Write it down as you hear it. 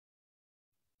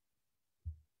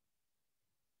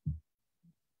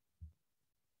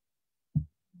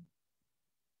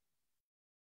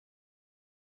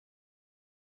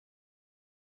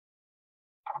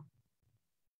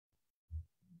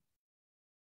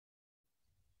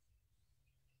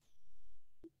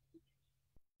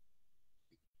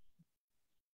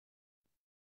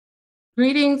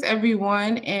Greetings,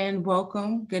 everyone, and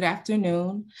welcome. Good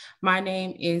afternoon. My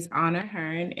name is Anna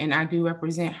Hearne, and I do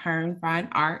represent Hearne Fine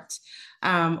Art.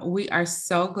 We are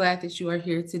so glad that you are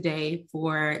here today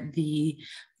for the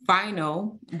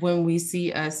final When We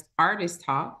See Us Artist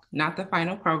Talk, not the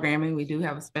final programming. We do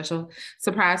have a special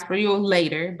surprise for you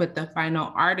later, but the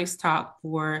final artist talk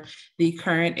for the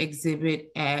current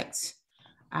exhibit at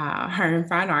Hearne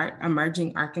Fine Art,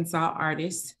 Emerging Arkansas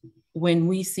Artists. When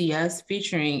We See Us,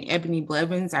 featuring Ebony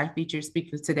Blevinsʼ, our featured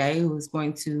speaker today, who's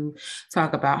going to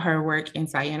talk about her work in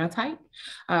cyanotype.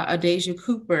 Adaja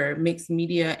Cooper, mixed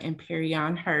media, and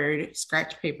Perrion Hurd,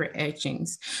 scratch paper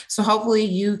etchings. So hopefully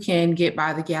you can get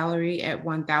by the gallery at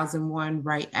 1001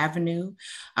 Wright Avenue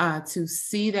to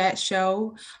see that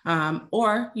show,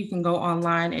 or you can go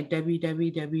online at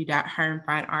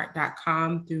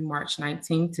www.hearnefineart.com through March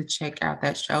 19th to check out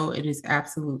that show. It is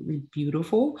absolutely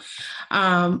beautiful.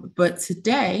 But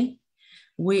today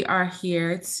we are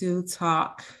here to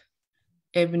talk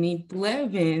Ebony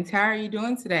Blevinsʼ. How are you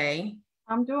doing today?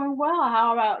 I'm doing well.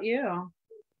 How about you?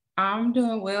 I'm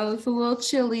doing well. It's a little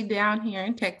chilly down here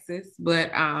in Texas,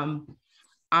 but I'm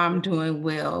doing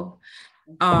well.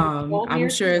 I'm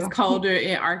sure it's colder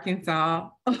in Arkansas,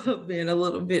 being a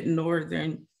little bit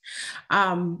northern.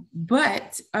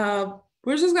 But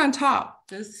we're just going to talk,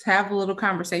 just have a little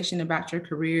conversation about your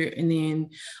career, and then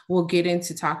we'll get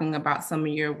into talking about some of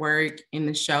your work in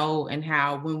the show and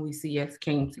how When We See Us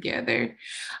came together.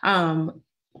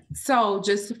 So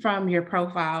just from your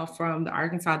profile from the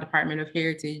Arkansas Department of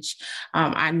Heritage,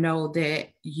 I know that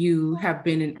you have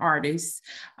been an artist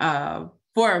for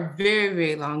a very,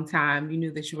 very long time. You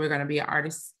knew that you were going to be an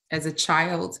artist as a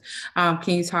child.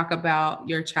 Can you talk about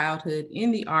your childhood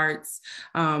in the arts?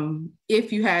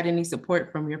 If you had any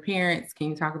support from your parents,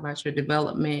 can you talk about your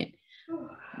development?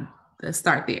 Let's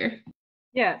start there.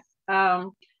 Yes.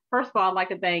 First of all, I'd like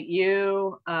to thank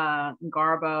you,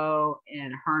 Garbo,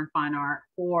 and Hearne Fine Art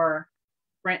for,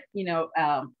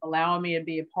 allowing me to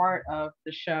be a part of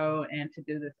the show and to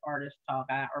do this artist talk.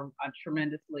 I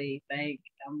tremendously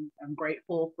I'm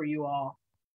grateful for you all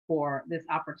for this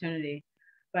opportunity.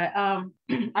 But I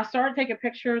started taking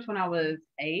pictures when I was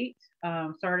 8.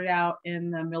 Started out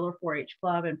in the Miller 4-H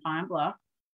Club in Pine Bluff.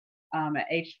 At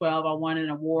age 12, I won an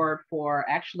award for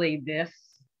actually this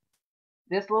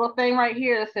little thing right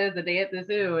here that says "The Day at the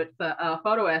Zoo." It's a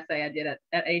photo essay I did at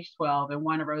age 12 and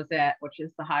won a Rosette, which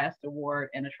is the highest award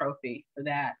and a trophy for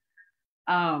that.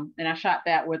 And I shot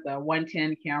that with a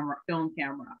 110 film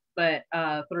camera. But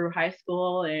through high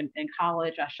school and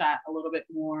college, I shot a little bit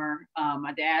more.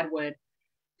 My dad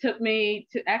took me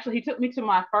to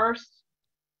my first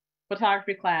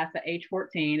photography class at age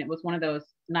 14. It was one of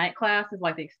those night classes,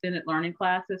 like the extended learning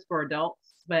classes for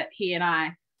adults, but he and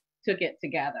I took it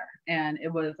together, and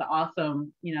it was an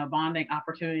awesome, bonding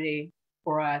opportunity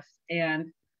for us.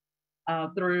 And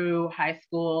through high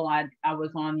school, I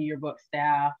was on the yearbook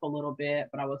staff a little bit,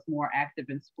 but I was more active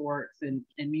in sports and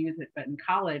music. But in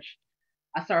college,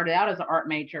 I started out as an art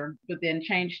major, but then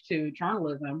changed to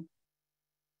journalism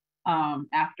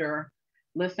after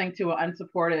listening to an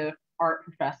unsupportive art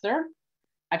professor.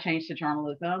 I changed to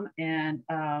journalism and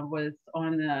was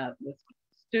on the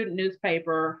student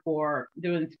newspaper for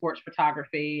doing sports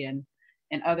photography and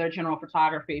other general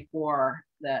photography for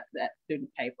that student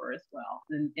paper as well.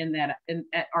 And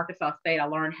at Arkansas State, I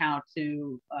learned how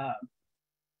to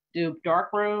do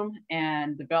darkroom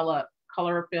and develop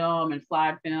color film and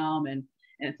slide film. And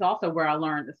it's also where I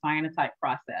learned the cyanotype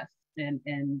process and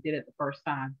did it the first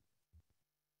time.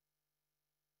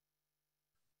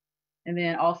 And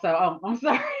then also, I'm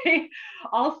sorry.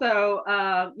 Also,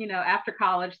 after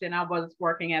college, then I was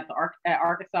working at the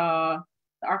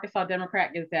Arkansas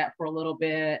Democrat-Gazette for a little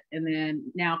bit. And then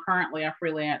now currently I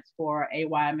freelance for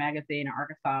AY Magazine and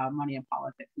Arkansas Money and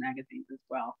Politics magazines as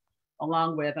well.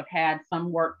 Along with, I've had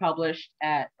some work published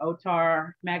at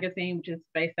OTAR magazine, which is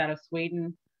based out of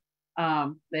Sweden.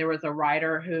 There was a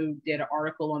writer who did an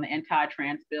article on the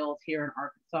anti-trans bills here in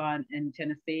Arkansas and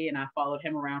Tennessee, and I followed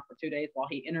him around for 2 days while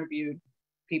he interviewed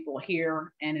people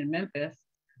here and in Memphis.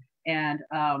 And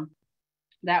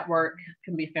that work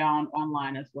can be found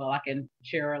online as well. I can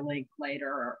share a link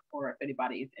later, or if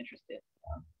anybody is interested.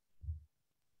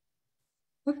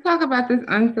 Let's talk about this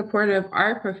unsupportive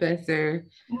art professor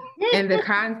and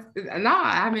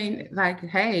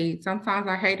hey, sometimes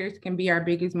our haters can be our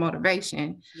biggest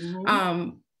motivation.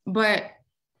 Mm-hmm. But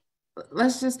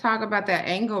let's just talk about that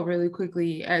angle really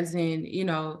quickly, as in, you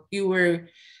were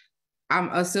I'm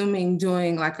assuming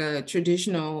doing like a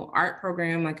traditional art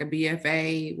program, like a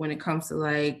BFA, when it comes to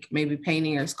like maybe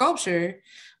painting or sculpture,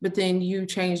 but then you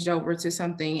changed over to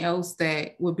something else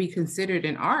that would be considered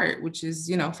an art, which is,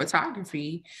 you know,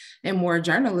 photography and more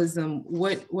journalism.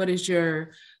 What is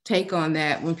your take on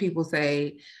that when people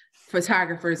say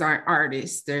photographers aren't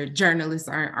artists or journalists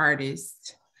aren't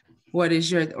artists? What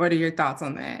are your thoughts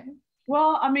on that?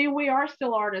 Well, I mean, we are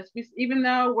still artists, even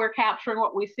though we're capturing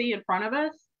what we see in front of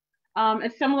us.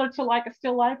 It's similar to like a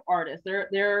still life artist.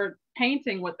 They're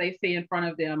painting what they see in front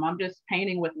of them. I'm just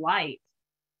painting with light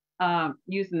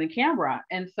using the camera.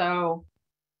 And so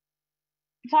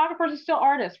photographers are still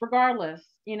artists regardless.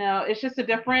 You know, it's just a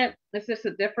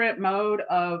different mode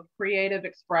of creative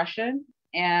expression.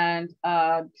 And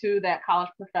to that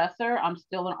college professor, I'm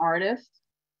still an artist,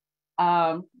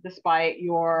 despite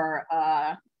your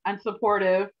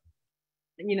unsupportive,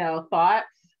 you know, thoughts.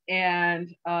 And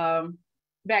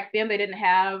back then they didn't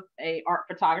have a art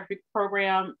photography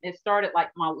program. It started like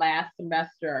my last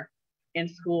semester in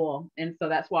school. And so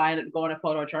that's why I ended up going to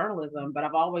photojournalism. But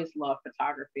I've always loved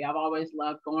photography. I've always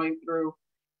loved going through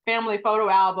family photo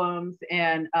albums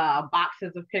and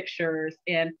boxes of pictures.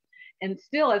 And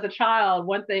still as a child,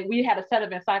 one thing, we had a set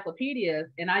of encyclopedias,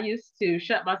 and I used to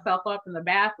shut myself up in the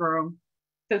bathroom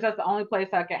since that's the only place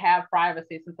I could have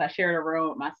privacy, since I shared a room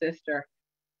with my sister,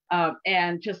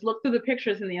 and just look through the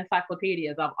pictures in the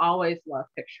encyclopedias. I've always loved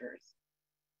pictures.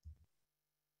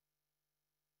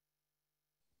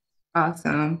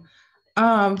 Awesome.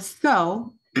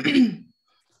 So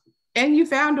and you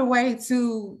found a way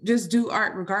to just do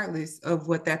art regardless of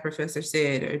what that professor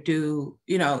said, or do,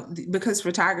 you know, because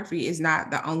photography is not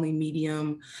the only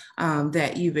medium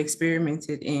that you've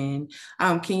experimented in.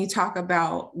 Can you talk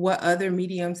about what other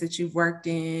mediums that you've worked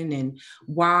in and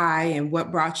why, and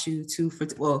what brought you to,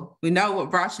 well, we know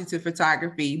what brought you to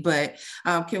photography, but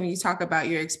can you talk about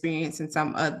your experience in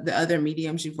some of the other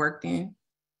mediums you've worked in?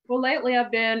 Well, lately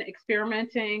I've been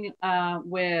experimenting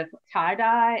with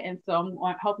tie-dye, and so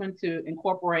I'm hoping to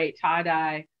incorporate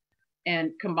tie-dye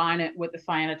and combine it with the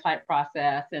cyanotype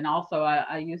process. And also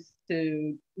I used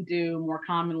to do more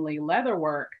commonly leather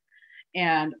work,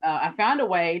 and I found a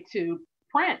way to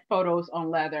print photos on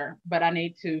leather, but I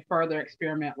need to further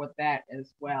experiment with that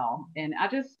as well. And I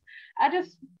just,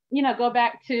 you know, go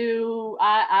back to,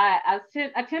 I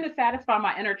tend to satisfy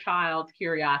my inner child's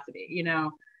curiosity, you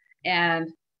know,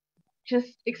 and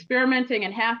just experimenting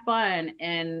and have fun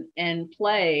and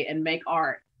play and make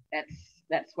art.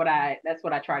 That's what I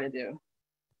try to do.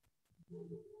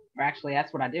 Or actually,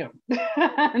 that's what I do.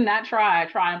 Not try.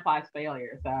 Try implies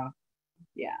failure. So,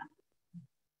 yeah.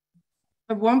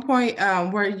 At one point,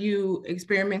 were you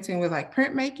experimenting with like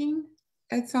printmaking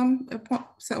at some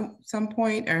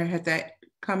point, or had that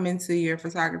come into your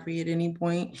photography at any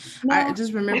point? No. I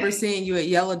just remember seeing you at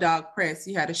Yellow Dog Press.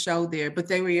 You had a show there, but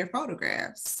they were your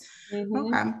photographs.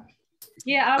 Mm-hmm. Okay.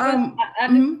 Yeah, I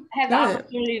had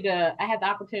the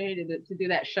opportunity to do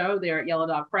that show there at Yellow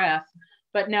Dog Press,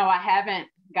 but no, I haven't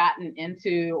gotten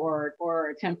into or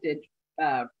attempted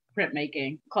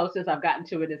printmaking. Closest I've gotten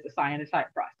to it is the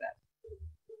cyanotype process,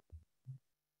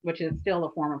 which is still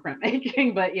a form of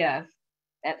printmaking. But yes,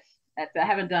 that's I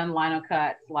haven't done lino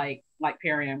cuts like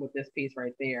Perrion with this piece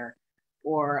right there,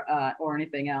 or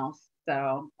anything else.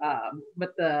 So,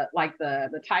 but the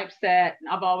typeset,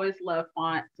 I've always loved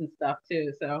fonts and stuff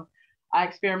too. So I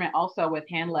experiment also with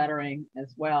hand lettering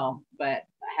as well, but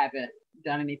I haven't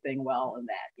done anything well in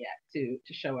that yet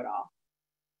to show it off.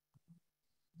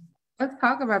 Let's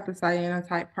talk about the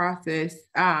cyanotype process.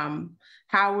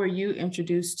 How were you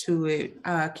introduced to it?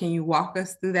 Can you walk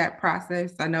us through that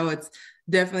process? I know it's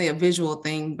definitely a visual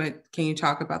thing, but can you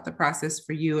talk about the process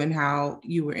for you and how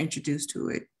you were introduced to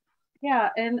it? Yeah,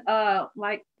 and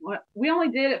we only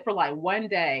did it for like one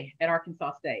day at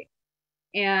Arkansas State.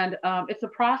 And it's a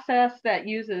process that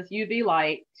uses UV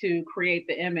light to create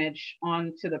the image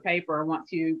onto the paper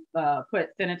once you put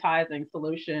sensitizing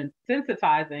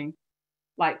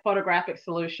like photographic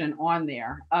solution on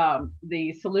there.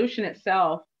 The solution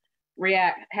itself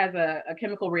has a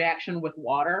chemical reaction with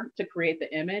water to create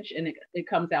the image, and it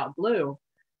comes out blue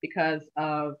because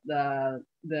of the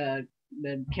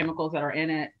chemicals that are in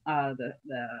it. I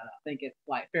think it's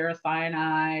like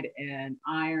ferrocyanide and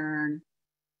iron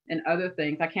and other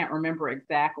things. I can't remember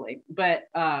exactly, but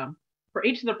for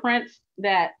each of the prints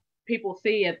that people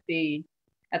see at the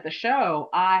show,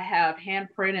 I have hand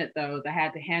printed those. I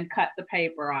had to hand cut the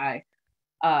paper. I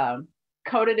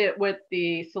coated it with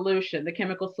the solution, the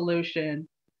chemical solution,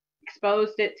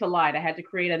 exposed it to light. I had to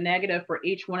create a negative for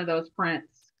each one of those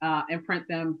prints and print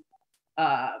them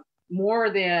more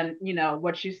than, you know,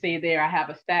 what you see there. I have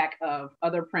a stack of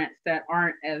other prints that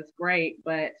aren't as great,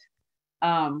 but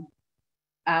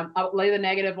I'll lay the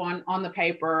negative on the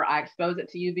paper. I expose it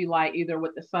to UV light, either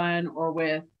with the sun or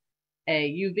with a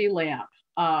UV lamp.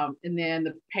 And then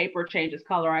the paper changes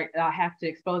color. I have to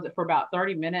expose it for about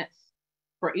 30 minutes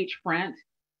for each print.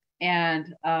 And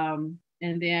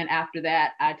then after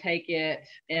that, I take it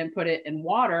and put it in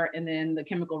water, and then the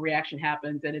chemical reaction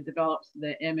happens and it develops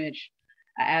the image.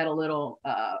 I add a little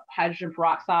hydrogen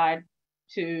peroxide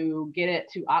to get it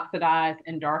to oxidize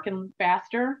and darken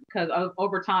faster, because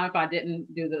over time, if I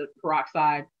didn't do the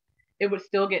peroxide, it would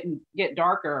still get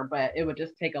darker, but it would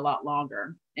just take a lot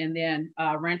longer. And then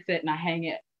rinse it and I hang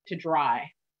it to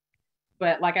dry.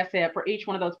 But like I said, for each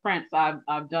one of those prints,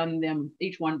 I've done them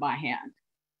each one by hand.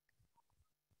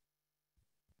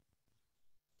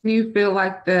 Do you feel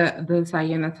like the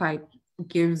cyanotype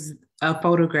gives a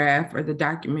photograph or the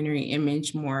documentary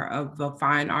image more of a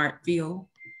fine art feel?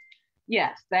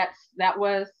 Yes, that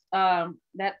was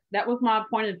my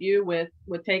point of view with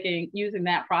using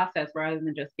that process rather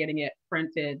than just getting it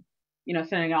printed, you know,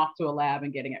 sending it off to a lab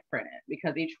and getting it printed,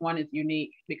 because each one is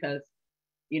unique, because,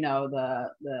 you know,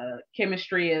 the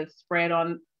chemistry is spread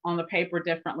on the paper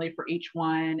differently for each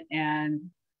one, and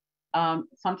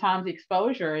sometimes the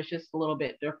exposure is just a little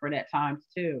bit different at times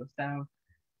too. So,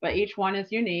 but each one is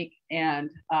unique, and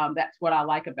that's what I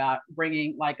like about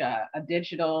bringing like a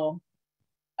digital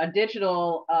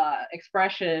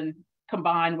expression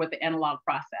combined with the analog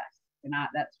process. And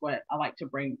that's what I like to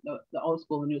bring the old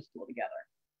school and new school together.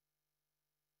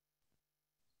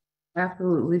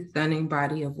 Absolutely stunning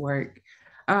body of work.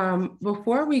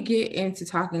 Before we get into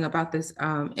talking about this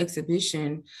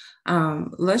exhibition,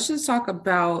 let's just talk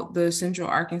about the Central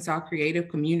Arkansas creative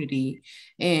community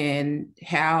and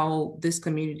how this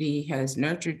community has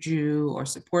nurtured you or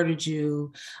supported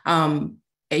you.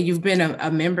 You've been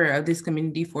a member of this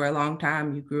community for a long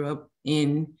time. You grew up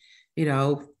in, you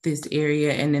know, this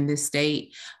area and in this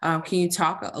state. Can you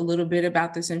talk a little bit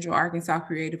about the Central Arkansas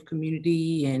creative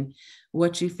community and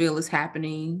what you feel is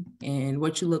happening and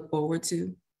what you look forward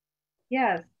to?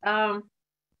 Yes.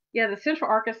 Yeah, the Central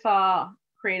Arkansas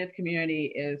creative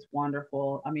community is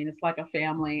wonderful. I mean, it's like a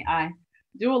family. I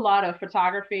do a lot of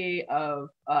photography of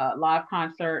live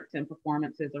concerts and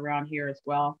performances around here, as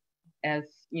well as,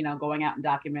 you know, going out and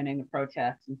documenting the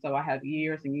protests. And so I have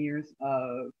years and years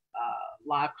of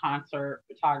live concert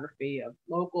photography of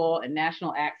local and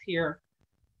national acts here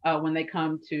when they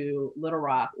come to Little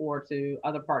Rock or to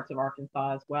other parts of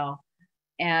Arkansas as well.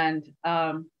 And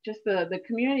just the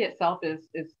community itself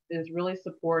is really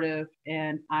supportive,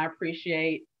 and I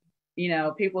appreciate, you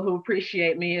know, people who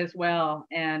appreciate me as well,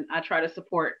 and I try to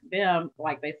support them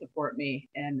like they support me,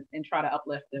 and try to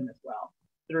uplift them as well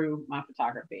through my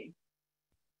photography.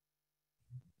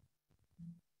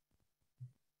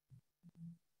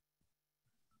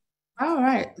 All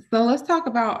right, so let's talk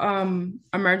about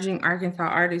emerging Arkansas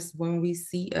artists when we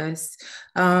see us.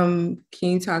 Can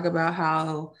you talk about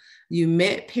how you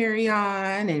met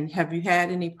Perrion, and have you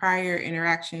had any prior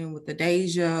interaction with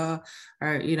Adaja,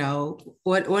 or, you know,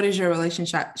 what is your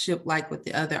relationship like with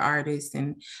the other artists,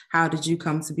 and how did you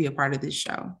come to be a part of this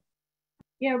show?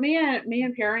 Yeah, me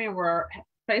and Perrion were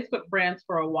Facebook friends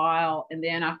for a while, and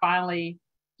then I finally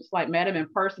just like met him in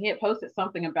person. He had posted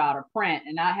something about a print,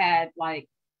 and I had like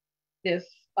this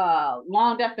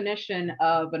long definition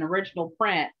of an original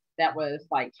print that was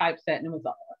like typeset, and it was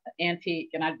antique.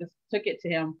 And I just took it to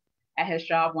him at his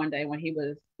job one day when he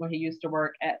used to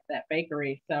work at that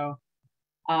bakery. So,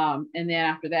 and then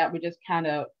after that, we just kind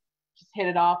of just hit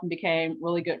it off and became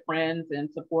really good friends and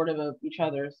supportive of each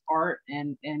other's art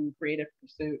and creative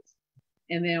pursuits.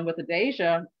 And then with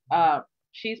Adaja,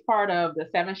 she's part of the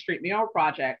 7th Street Mural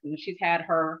Project, and she's had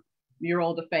her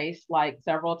mural defaced like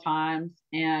several times.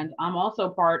 And I'm also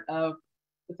part of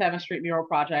the 7th Street Mural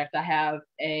Project. I have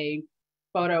a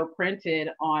photo printed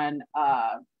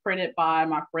by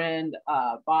my friend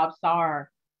Bob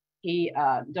Starr. He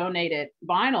donated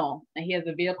vinyl, and he has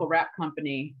a vehicle wrap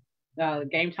company,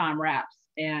 Game Time Wraps,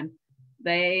 and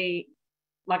they,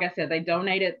 like I said, they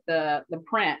donated the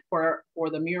print for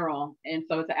the mural, and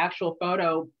so it's an actual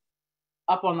photo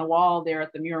up on the wall there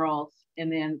at the murals, and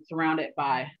then surrounded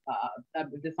by a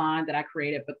design that I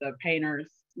created. But the painters,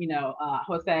 you know,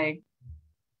 Jose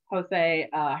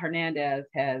Hernandez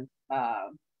has.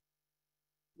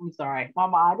 I'm sorry, my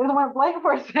mind just went blank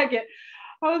for a second.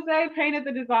 Jose painted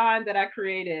the design that I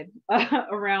created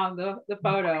around the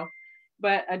photo.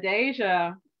 But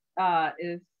Adaja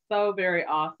is so very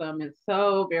awesome and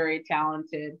so very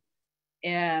talented.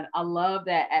 And I love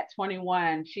that at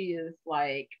 21, she is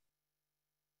like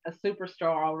a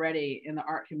superstar already in the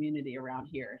art community around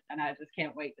here, and I just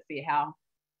can't wait to see how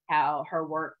her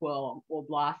work will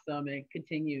blossom and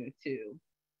continue to,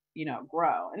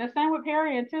 grow. And the same with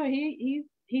Perrion too.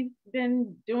 He's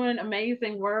been doing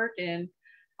amazing work, and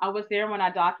I was there when I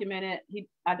documented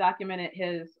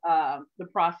his the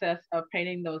process of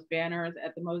painting those banners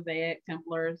at the Mosaic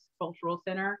Templars Cultural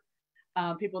Center.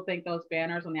 People think those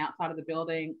banners on the outside of the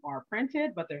building are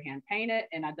printed, but they're hand painted,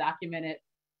 and I documented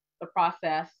the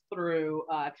process through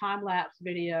time lapse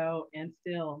video and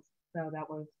stills. So that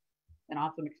was an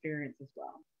awesome experience as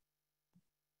well.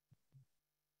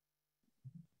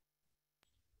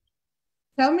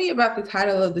 Tell me about the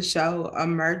title of the show,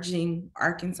 Emerging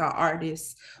Arkansas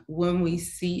Artists When We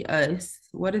See Us.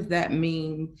 What does that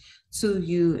mean to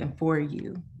you and for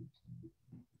you?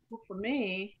 Well, for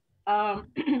me, the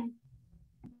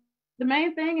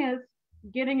main thing is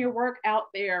getting your work out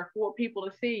there for people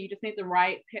to see. You just need the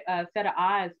right set of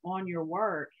eyes on your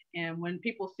work. And when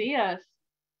people see us,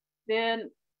 then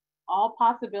all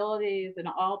possibilities and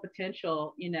all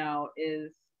potential,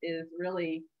 is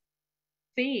really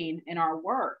seen in our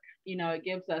work. It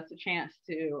gives us a chance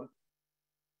to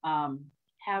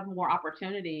have more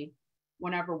opportunity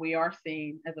whenever we are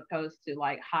seen, as opposed to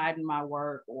like hiding my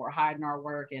work or hiding our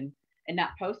work and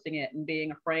not posting it and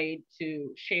being afraid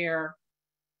to share,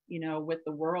 with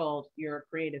the world your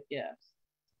creative gifts.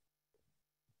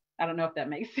 I don't know if that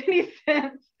makes any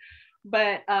sense,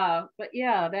 but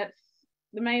yeah, that's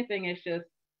the main thing. Is just,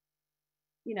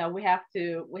 we have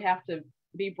to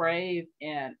be brave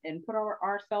and put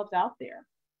ourselves out there.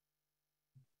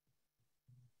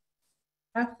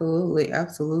 Absolutely,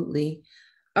 absolutely.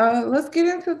 Let's get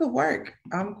into the work.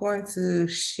 I'm going to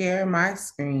share my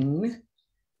screen,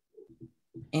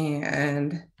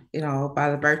 and by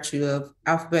the virtue of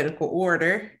alphabetical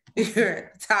order, you're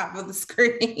at the top of the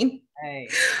screen. Hey,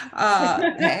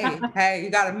 hey, you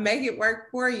got to make it work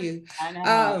for you. I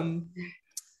know.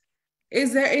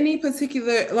 Is there any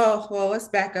particular, well, let's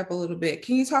back up a little bit.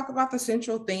 Can you talk about the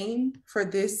central theme for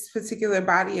this particular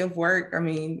body of work? I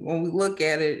mean, when we look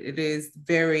at it, it is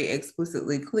very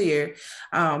explicitly clear,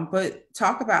 but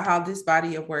talk about how this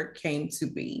body of work came to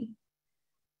be.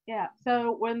 Yeah,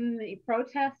 so when the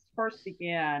protests first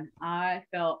began, I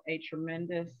felt a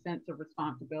tremendous sense of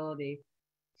responsibility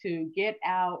to get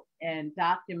out and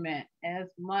document as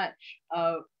much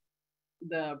of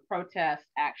the protest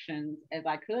actions as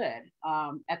I could.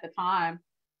 At the time,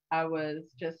 I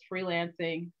was just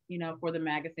freelancing, for the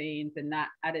magazines, and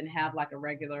I didn't have like a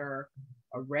regular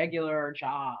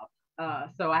job.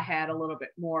 So I had a little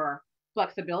bit more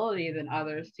flexibility than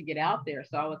others to get out there.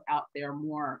 So I was out there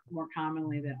more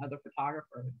commonly than other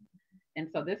photographers. And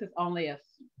so this is only a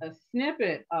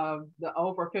snippet of the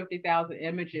over 50,000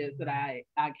 images that I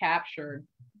captured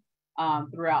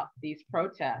throughout these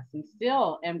protests, and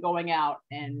still am going out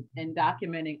and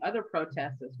documenting other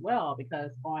protests as well,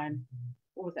 because on,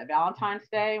 what was that, Valentine's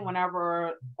Day,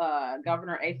 whenever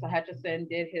Governor Asa Hutchinson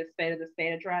did his State of the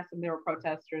State address, and there were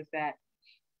protesters that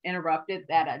interrupted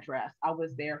that address. I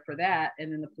was there for that,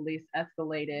 and then the police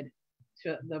escalated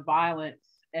to the violence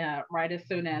right as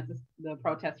soon as the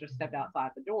protesters stepped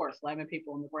outside the door, slamming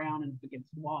people on the ground and against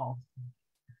the walls.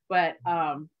 But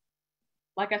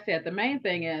like I said, the main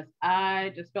thing is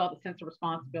I just felt a sense of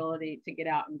responsibility to get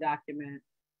out and document.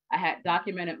 I had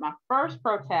documented my first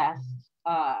protest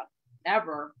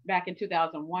ever back in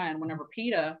 2001, whenever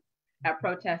PETA had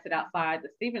protested outside the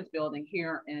Stevens building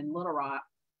here in Little Rock.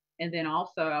 And then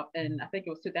also, and I think it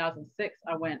was 2006,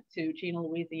 I went to Gina,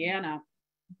 Louisiana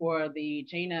for the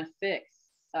Gina 6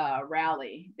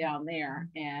 rally down there.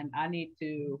 And I need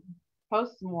to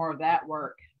post more of that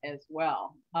work as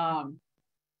well.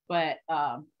 But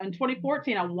in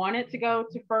 2014, I wanted to go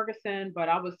to Ferguson, but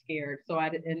I was scared. So I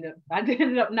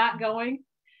ended up not going,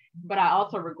 but I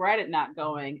also regretted not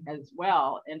going as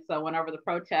well. And so whenever the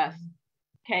protests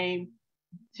came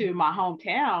to my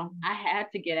hometown, I had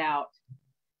to get out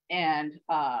and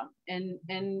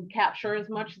capture as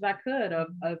much as I could of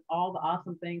all the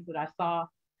awesome things that I saw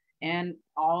and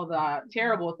all the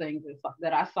terrible things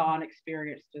that I saw and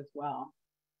experienced as well.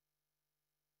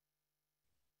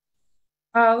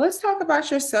 Let's talk about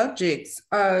your subjects.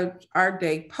 Are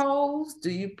they posed?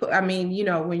 Do you put, I mean,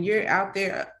 when you're out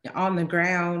there on the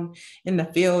ground in the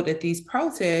field at these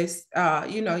protests,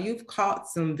 you've caught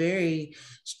some very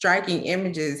striking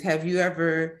images. Have you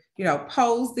ever,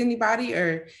 posed anybody,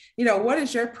 or, what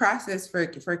is your process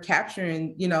for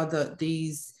capturing,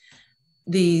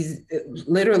 these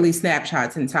literally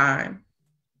snapshots in time?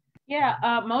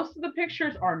 Yeah, most of the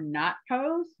pictures are not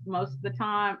posed. Most of the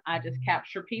time, I just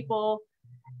capture people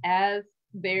as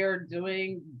they're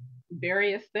doing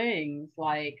various things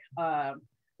like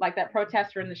that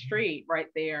protester in the street right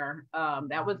there.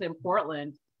 That was in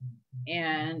Portland,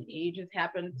 and he just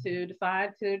happened to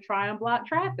decide to try and block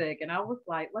traffic. And I was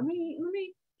like, let me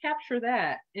capture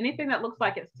that. Anything that looks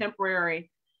like it's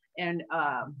temporary and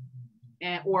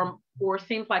or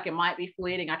seems like it might be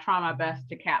fleeting, I try my best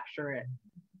to capture it.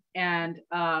 And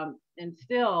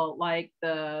still, like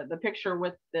the picture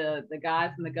with the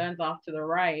guys and the guns off to the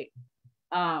right,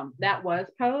 that was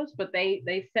posed, but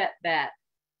they set that,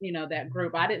 that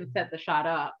group. I didn't set the shot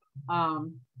up.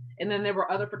 And then there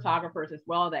were other photographers as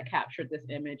well that captured this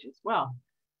image as well.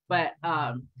 But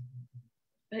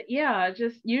yeah,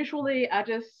 just usually I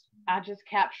just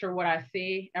capture what I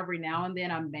see. Every now and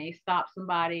then I may stop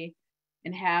somebody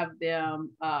and have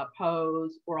them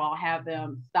pose, or I'll have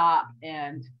them stop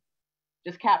and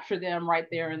just capture them right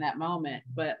there in that moment.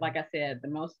 But like I said, the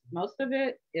most of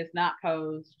it is not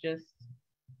posed. Just,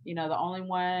 there's only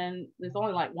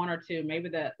like one or two. Maybe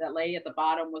that lady at the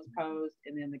bottom was posed,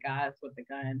 and then the guys with the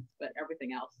guns, but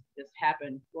everything else just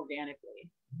happened organically.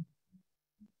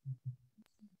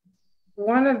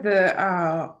 One of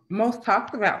the most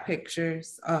talked about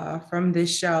pictures from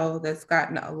this show that's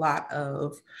gotten a lot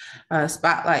of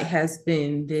spotlight has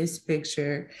been this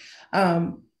picture.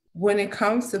 When it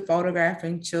comes to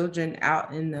photographing children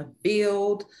out in the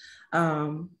field,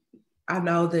 I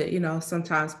know that,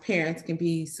 sometimes parents can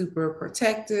be super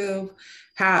protective.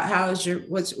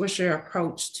 What's your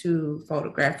approach to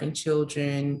photographing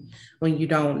children when you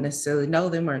don't necessarily know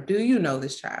them, or do you know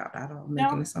this child? I don't make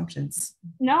any assumptions.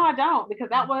 No, I don't, because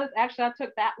I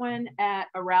took that one at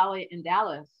a rally in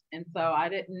Dallas. And so I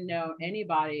didn't know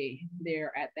anybody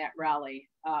there at that rally,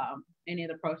 any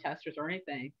of the protesters or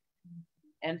anything.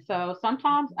 And so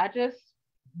sometimes I just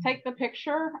take the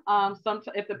picture.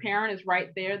 If the parent is right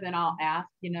there, then I'll ask,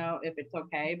 if it's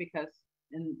okay, because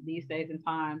in these days and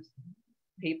times,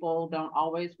 people don't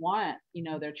always want,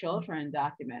 their children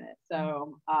documented.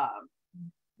 So,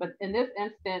 but in this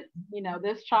instance,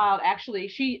 this child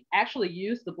she actually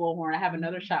used the bullhorn. I have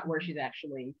another shot where she's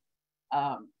actually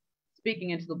speaking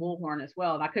into the bullhorn as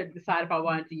well. And I couldn't decide if I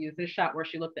wanted to use this shot where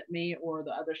she looked at me, or the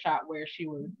other shot where she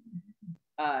was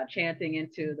chanting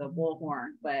into the bullhorn,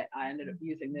 but I ended up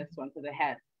using this one because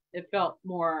it felt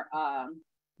more,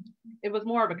 it was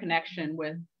more of a connection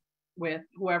with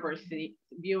whoever's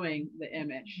viewing the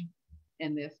image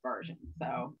in this version.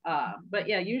 So, but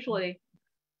yeah, usually,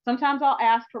 sometimes I'll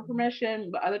ask for permission,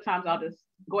 but other times I'll just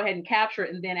go ahead and capture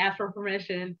it and then ask for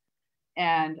permission.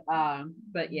 And,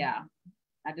 but yeah,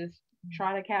 I just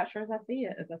try to capture as I see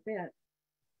it.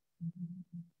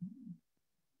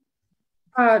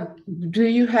 Do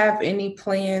you have any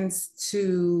plans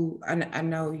to, I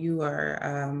know you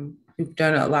are, you've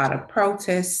done a lot of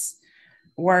protest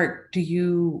work.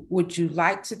 Would you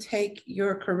like to take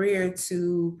your career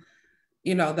to,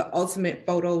 the ultimate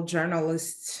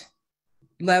photojournalist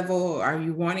level? Are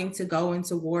you wanting to go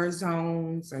into war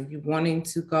zones? Are you wanting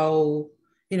to go,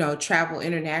 travel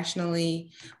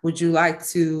internationally? Would you like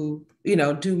to,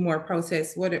 do more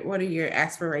protests? What are your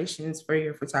aspirations for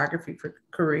your photography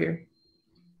career?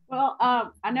 Well,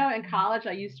 I know in college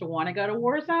I used to want to go to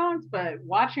war zones, but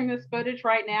watching this footage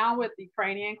right now with the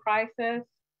Ukrainian crisis,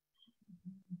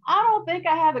 I don't think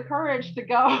I have the courage to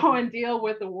go and deal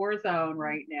with the war zone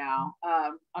right now.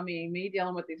 I mean, me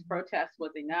dealing with these protests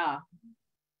was enough.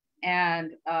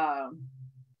 And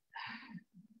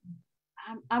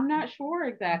I'm not sure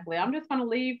exactly. I'm just going to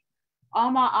leave all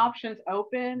my options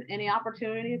open. Any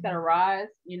opportunities that arise,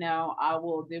 I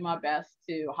will do my best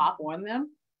to hop on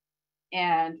them.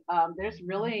 And there's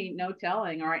really no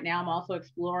telling. Right now, I'm also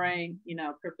exploring,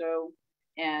 crypto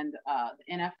and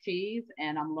the NFTs,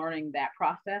 and I'm learning that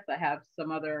process. I have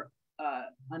another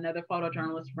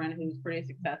photojournalist friend who's pretty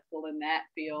successful in that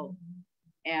field,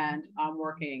 and I'm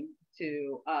working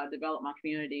to develop my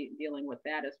community dealing with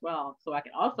that as well. So I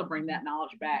can also bring that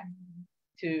knowledge back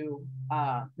to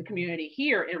the community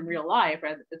here in real life,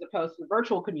 as opposed to the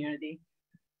virtual community.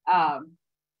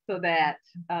 So that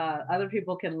other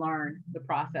people can learn the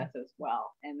process as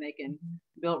well, and they can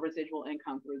build residual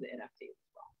income through the NFT as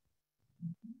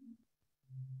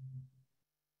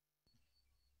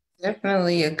well.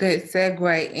 Definitely a good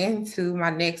segue into my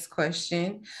next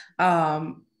question.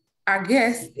 I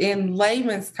guess in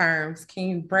layman's terms, can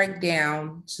you break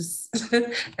down just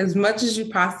as much as you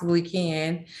possibly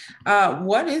can,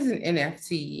 what is an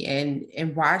NFT,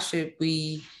 and why should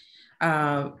we,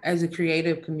 as a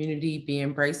creative community, be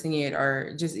embracing it,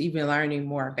 or just even learning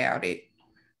more about it?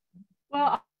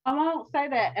 Well, I won't say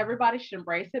that everybody should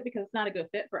embrace it, because it's not a good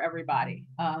fit for everybody.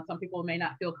 Some people may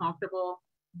not feel comfortable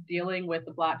dealing with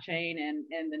the blockchain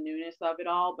and the newness of it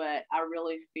all, but I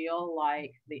really feel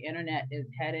like the internet is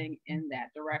heading in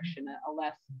that direction,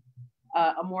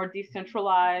 a more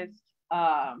decentralized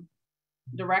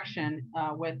direction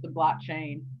with the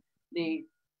blockchain. The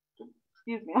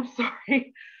Excuse me, I'm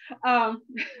sorry. Um,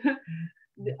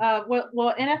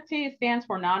 well, NFT stands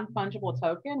for non-fungible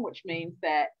token, which means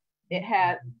that it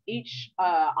has each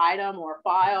item or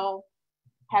file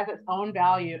has its own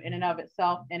value in and of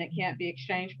itself, and it can't be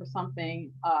exchanged for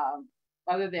something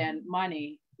other than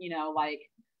money. Like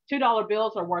 $2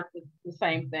 bills are worth the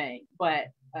same thing, but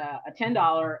a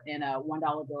 $10 and a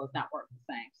 $1 bill is not worth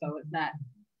the same. So it's not.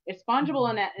 It's fungible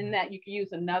in that you can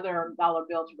use another dollar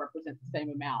bill to represent the same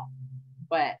amount,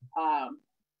 but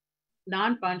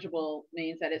non-fungible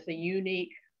means that it's a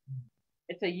unique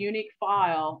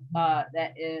file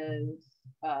that is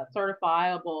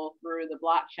certifiable through the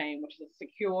blockchain, which is a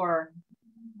secure.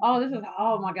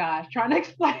 Oh my gosh, trying to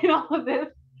explain all of this.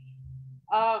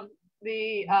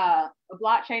 The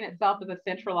blockchain itself is a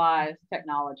centralized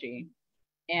technology,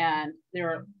 and there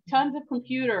are tons of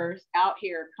computers out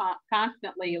here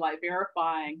constantly like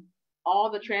verifying all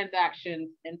the transactions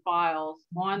and files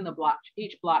on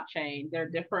each blockchain. There are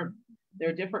different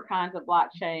kinds of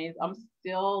blockchains. I'm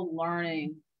still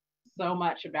learning so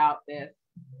much about this,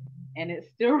 and it's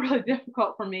still really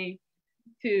difficult for me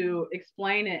to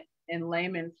explain it in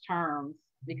layman's terms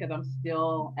because I'm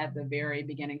still at the very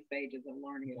beginning stages of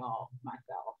learning it all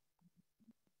myself.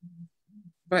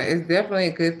 But it's definitely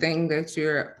a good thing that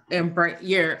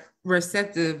you're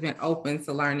receptive and open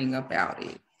to learning about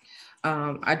it.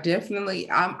 I'm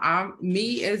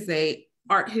me as a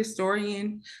art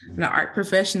historian and an art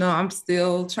professional, I'm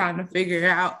still trying to figure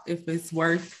out if it's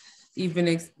worth even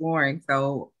exploring.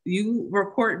 So you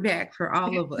report back for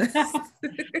all of us.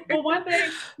 Well, one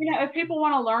thing, if people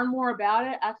want to learn more about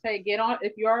it, I say get on.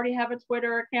 If you already have a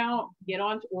Twitter account, get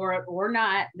on, or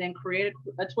not, then create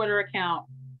a Twitter account.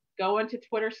 Go into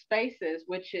Twitter Spaces,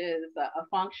 which is a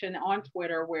function on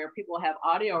Twitter where people have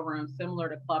audio rooms similar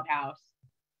to Clubhouse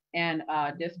and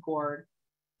Discord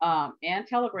and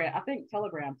Telegram. I think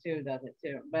Telegram too does it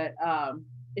too. But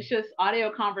it's just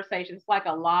audio conversations. It's like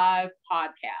a live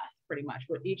podcast, pretty much.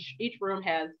 Where each room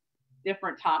has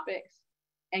different topics,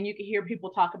 and you can hear people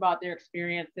talk about their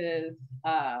experiences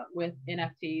with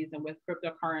NFTs and with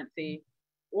cryptocurrency,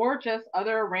 or just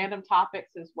other random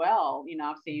topics as well.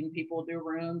 I've seen people do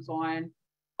rooms on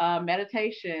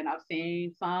meditation. I've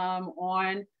seen some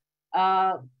on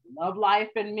love life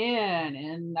and men,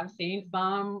 and I've seen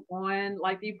some on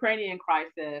like the Ukrainian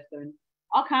crisis and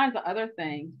all kinds of other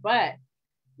things. But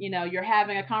you're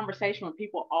having a conversation with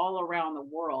people all around the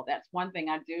world. That's one thing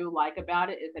I do like about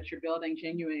it, is that you're building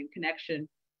genuine connection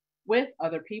with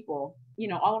other people,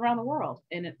 all around the world.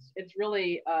 And it's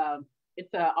really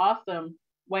it's an awesome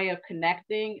way of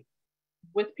connecting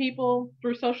with people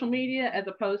through social media, as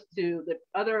opposed to the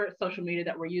other social media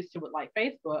that we're used to with like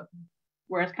Facebook,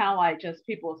 where it's kind of like just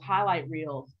people's highlight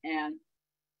reels, and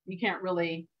you can't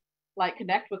really like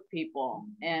connect with people,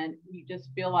 and you just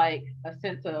feel like a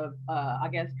sense of I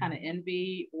guess kind of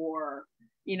envy, or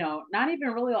not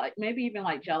even really, like maybe even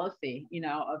like jealousy,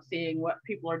 of seeing what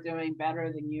people are doing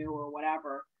better than you or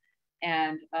whatever.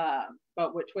 And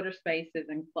but with Twitter Spaces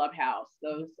and Clubhouse,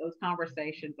 those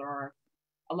conversations are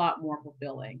a lot more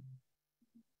fulfilling.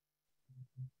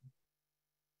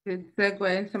 To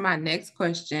segue into my next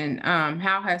question,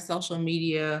 how has social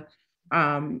media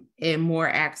and more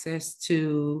access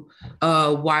to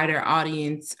a wider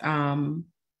audience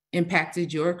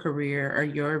impacted your career or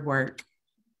your work?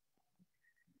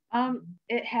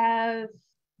 It has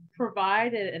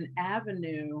provided an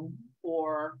avenue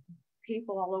for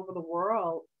people all over the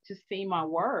world to see my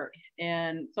work,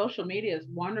 and social media is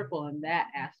wonderful in that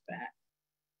aspect,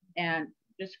 and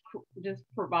just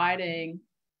providing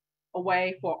a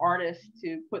way for artists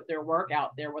to put their work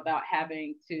out there without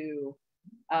having to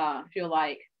feel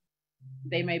like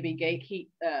they may be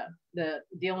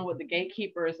dealing with the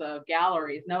gatekeepers of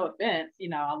galleries. No offense,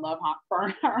 I love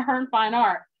Hearne Fine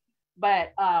Art,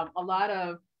 but a lot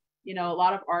of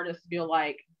artists feel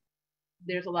like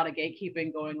there's a lot of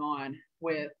gatekeeping going on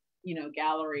with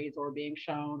galleries or being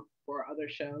shown for other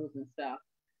shows and stuff.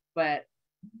 But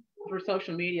through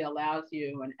social media allows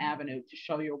you an avenue to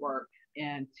show your work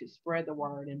and to spread the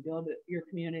word and build your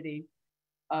community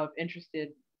of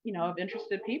interested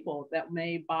people that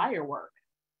may buy your work.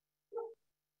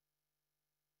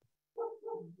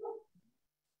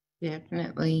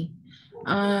 Definitely.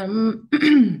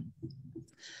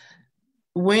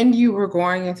 When you were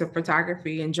going into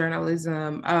photography and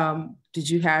journalism, did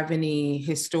you have any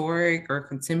historic or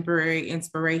contemporary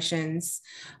inspirations?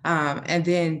 And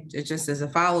then just as a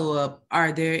follow-up,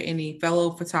 are there any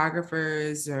fellow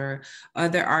photographers or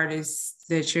other artists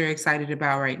that you're excited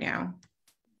about right now?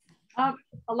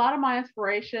 A lot of my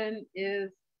inspiration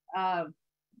is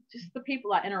just the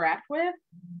people I interact with,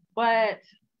 but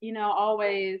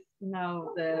always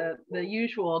the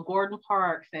usual Gordon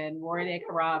Parks and Roy De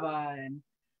Carava and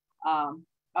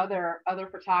other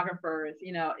photographers.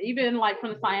 Even like from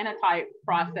the cyanotype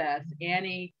process,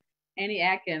 Annie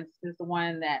Atkins is the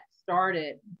one that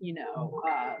started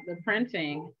the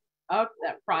printing of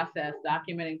that process,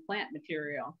 documenting plant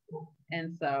material,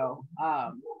 and so.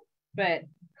 But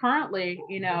currently,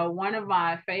 one of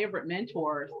my favorite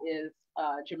mentors is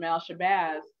Jamel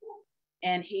Shabazz,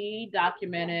 and he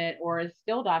documented or is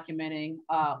still documenting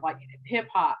like hip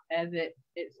hop as it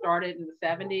started in the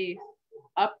 70s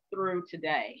up through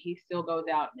today. He still goes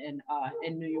out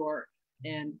in New York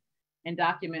and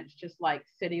documents just like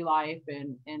city life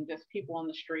and just people on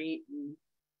the street. And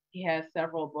he has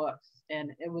several books,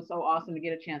 and it was so awesome to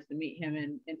get a chance to meet him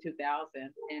in 2000,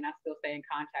 and I still stay in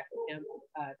contact with him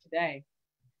today.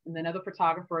 And another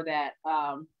photographer that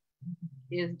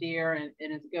is dear and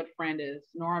is a good friend is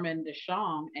Norman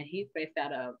Deschamps, and he's based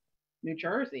out of New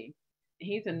Jersey.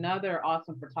 He's another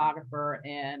awesome photographer,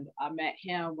 and I met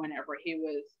him whenever he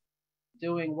was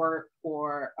doing work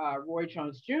for Roy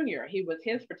Jones Jr. He was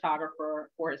his photographer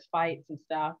for his fights and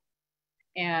stuff.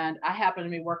 And I happened to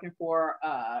be working for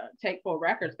Take 4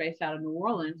 Records based out of New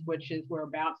Orleans, which is where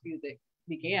bounce music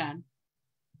began,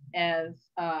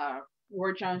 as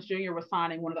Roy Jones Jr. was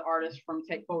signing one of the artists from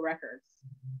Take 4 Records.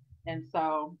 And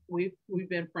so we've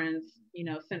been friends,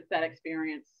 since that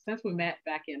experience, since we met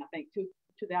back in, I think,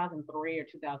 2003 or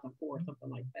 2004, something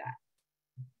like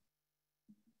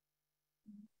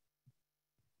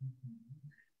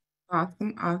that.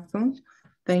 Awesome.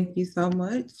 Thank you so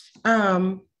much.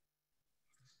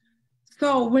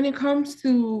 So when it comes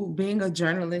to being a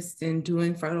journalist and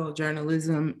doing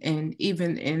photojournalism, and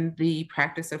even in the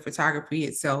practice of photography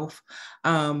itself,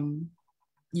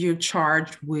 you're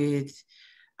charged with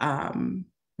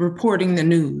reporting the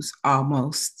news,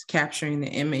 almost capturing the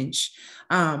image.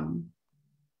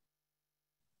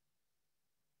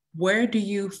 Where do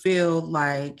you feel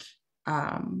like,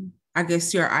 I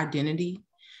guess, your identity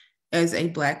as a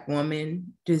Black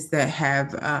woman, does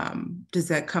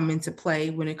that come into play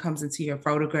when it comes into your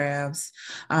photographs?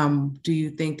 Do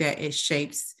you think that it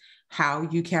shapes how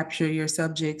you capture your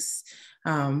subjects?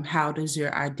 How does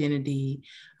your identity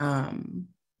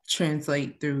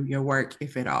translate through your work,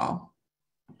 if at all?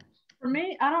 For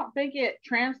me, I don't think it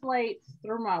translates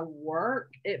through my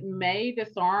work. It may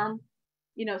disarm,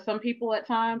 some people at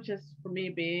times, just for me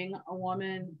being a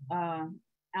woman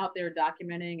out there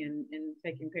documenting and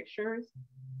taking pictures.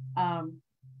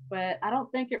 But I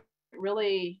don't think it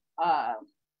really, I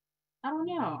don't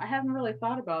know. I haven't really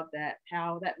thought about that,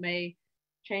 how that may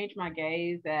change my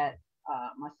gaze at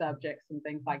my subjects and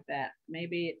things like that.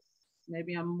 Maybe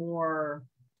I'm more,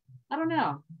 I don't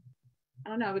know,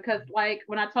 because like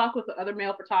when I talk with the other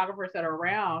male photographers that are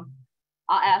around,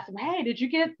 I'll ask them, hey, did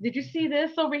you see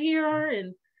this over here?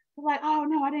 And they're like, oh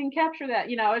no, I didn't capture that.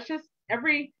 It's just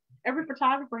every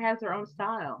photographer has their own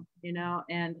style,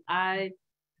 and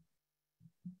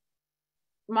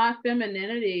my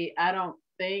femininity, I don't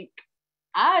think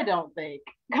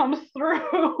comes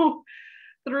through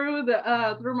through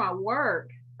my work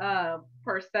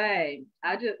per se.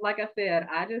 I just, like I said,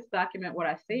 I just document what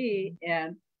I see,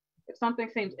 and if something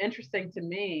seems interesting to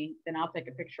me, then I'll take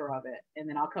a picture of it, and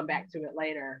then I'll come back to it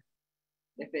later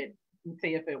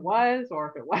see if it was or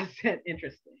if it wasn't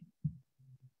interesting.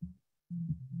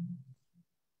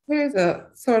 Here's a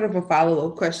sort of a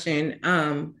follow-up question.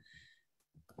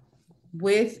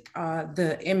 With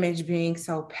the image being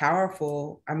so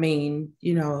powerful, I mean,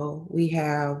 we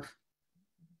have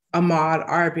Ahmaud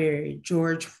Arbery,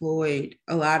 George Floyd,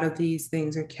 a lot of these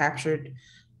things are captured,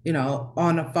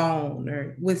 on a phone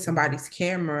or with somebody's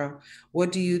camera.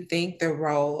 What do you think the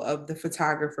role of the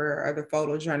photographer or the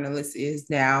photojournalist is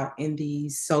now in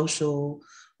these social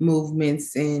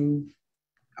movements in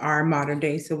our modern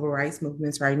day civil rights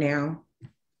movements right now?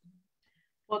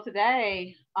 Well,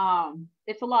 today,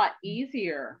 it's a lot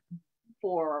easier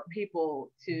for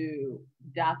people to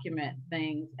document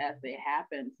things as they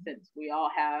happen, since we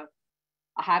all have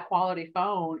a high quality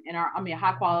phone a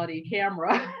high quality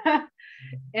camera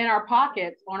in our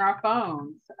pockets on our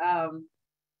phones.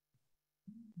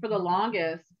 For the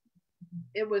longest,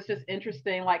 it was just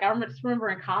interesting. Like I just remember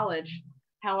in college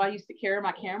how I used to carry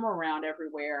my camera around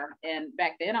everywhere. And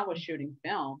back then I was shooting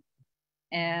film,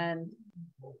 and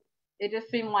it just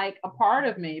seemed like a part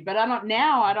of me. But I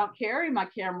don't carry my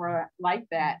camera like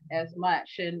that as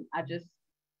much. And I just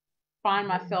find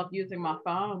myself using my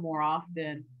phone more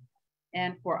often.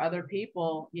 And for other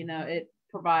people, it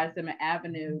provides them an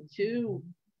avenue to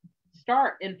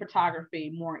start in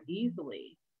photography more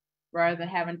easily. Rather than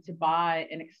having to buy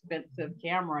an expensive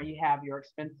camera, you have your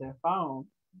expensive phone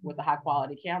with a high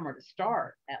quality camera to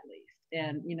start at least.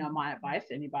 And, my advice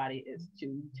to anybody is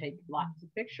to take lots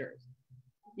of pictures.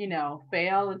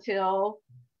 Fail until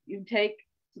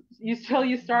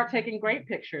you start taking great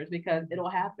pictures, because it'll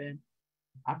happen.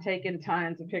 I've taken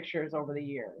tons of pictures over the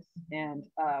years, and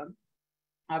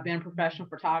I've been a professional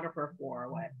photographer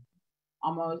for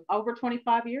almost over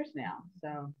 25 years now.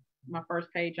 So my first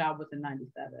paid job was in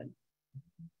 '97.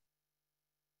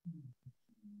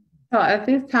 So at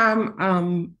this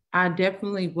time, I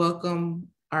definitely welcome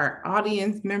our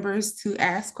audience members to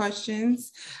ask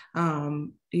questions.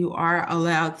 You are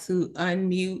allowed to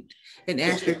unmute and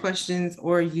ask your questions,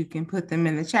 or you can put them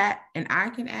in the chat and I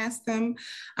can ask them.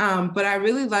 But I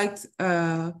really liked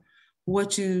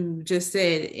what you just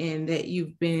said, in that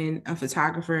you've been a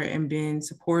photographer and been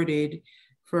supported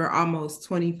for almost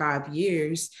 25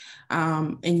 years.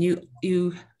 And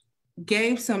you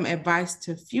gave some advice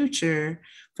to future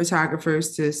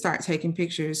photographers to start taking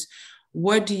pictures.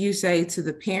 What do you say to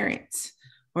the parents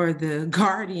or the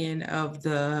guardian of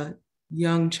the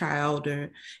young child,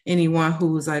 or anyone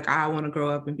who's like, I want to grow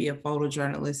up and be a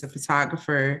photojournalist, a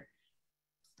photographer?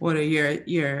 What are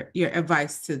your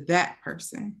advice to that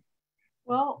person?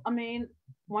 Well,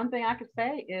 one thing I could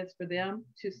say is for them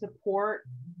to support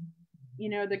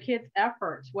the kids'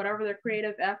 efforts, whatever their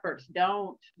creative efforts.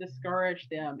 Don't discourage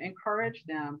them, encourage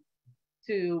them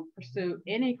to pursue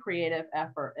any creative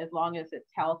effort as long as it's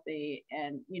healthy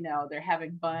and they're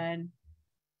having fun.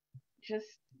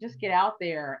 Just get out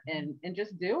there and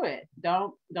just do it.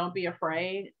 Don't be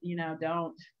afraid.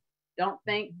 Don't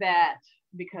think that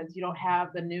because you don't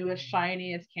have the newest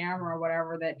shiniest camera or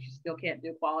whatever that you still can't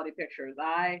do quality pictures.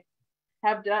 I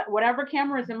have done whatever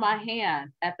camera is in my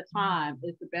hand at the time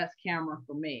is the best camera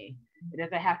for me. It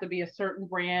doesn't have to be a certain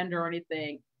brand or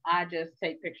anything. I just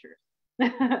take pictures.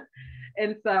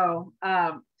 And so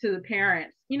to the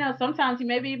parents, sometimes you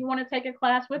maybe even want to take a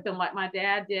class with them, like my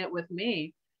dad did with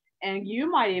me. And you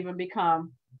might even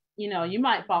become, you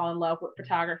might fall in love with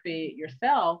photography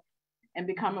yourself and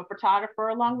become a photographer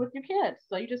along with your kids.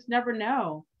 So you just never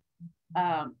know.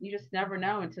 You just never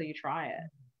know until you try it.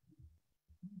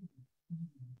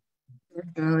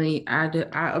 Definitely,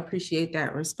 I appreciate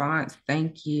that response.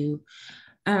 Thank you.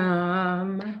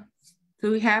 Do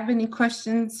we have any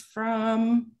questions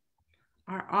from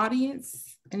our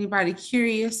audience? Anybody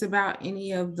curious about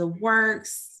any of the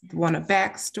works, want a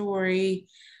backstory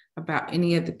about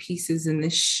any of the pieces in the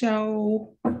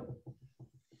show?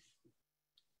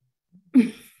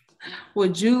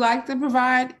 Would you like to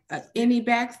provide any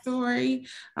backstory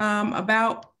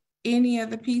about any of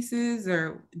the pieces,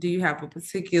 or do you have a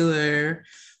particular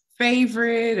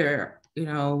favorite, or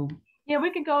Yeah,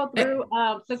 we could go through.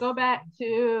 So go back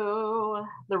to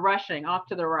the rushing off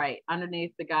to the right,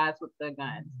 underneath the guys with the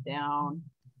guns, down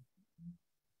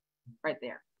right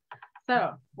there.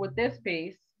 So with this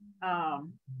piece,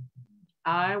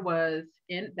 I was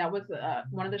in. That was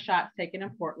one of the shots taken in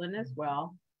Portland as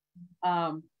well.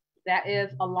 That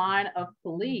is a line of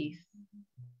police,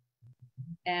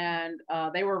 and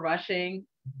they were rushing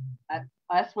at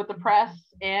us with the press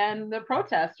and the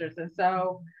protesters. And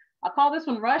so I call this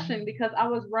one rushing because I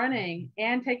was running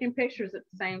and taking pictures at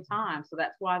the same time. So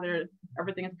that's why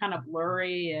everything is kind of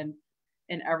blurry and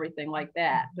everything like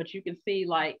that. But you can see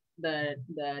like the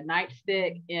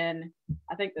nightstick in,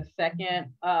 I think, the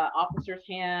second officer's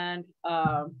hand,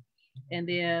 and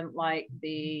then like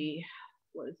the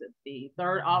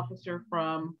third officer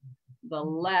from the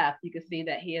left, you can see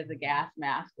that he has a gas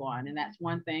mask on. And that's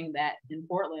one thing that in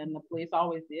Portland, the police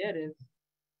always did, is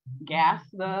gas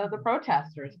the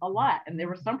protesters a lot. And there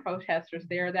were some protesters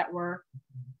there that were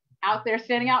out there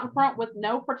standing out in front with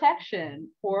no protection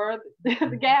for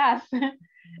the gas.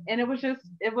 And it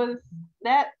was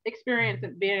that experience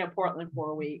of being in Portland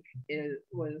for a week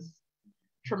was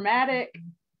traumatic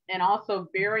and also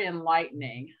very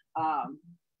enlightening,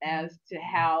 as to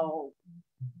how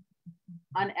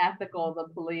unethical the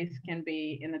police can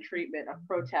be in the treatment of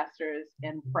protesters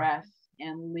and press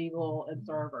and legal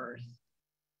observers.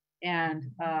 And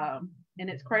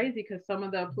it's crazy because some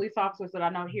of the police officers that I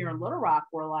know here in Little Rock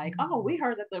were like, oh, we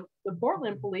heard that the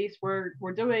Portland police were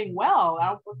doing well.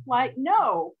 I was like,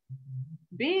 no,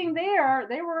 being there,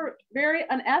 they were very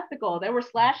unethical. They were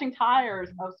slashing tires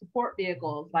of support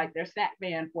vehicles, like their snack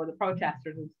van for the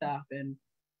protesters and stuff. And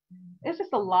it's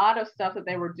just a lot of stuff that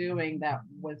they were doing that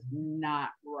was not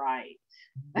right.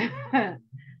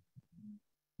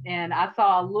 And I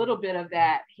saw a little bit of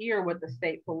that here with the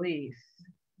state police.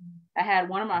 I had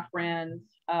one of my friends,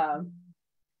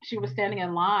 she was standing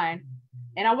in line,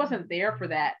 and I wasn't there for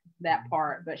that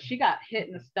part, but she got hit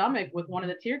in the stomach with one of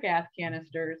the tear gas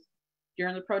canisters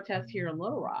during the protest here in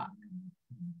Little Rock.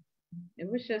 It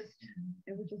was just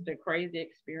a crazy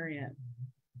experience.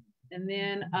 And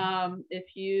then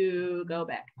if you go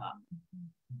back up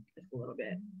just a little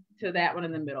bit to that one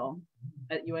in the middle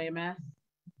at UAMS,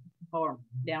 or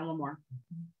down one more.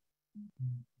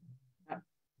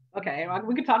 Okay,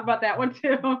 we could talk about that one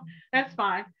too. That's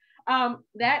fine.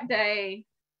 That day,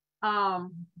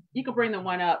 you could bring the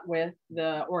one up with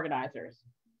the organizers.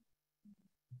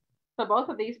 So both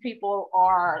of these people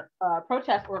are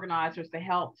protest organizers. They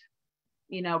helped,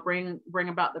 bring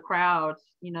about the crowds.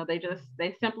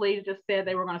 They simply just said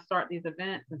they were going to start these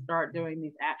events and start doing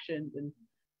these actions and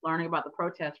learning about the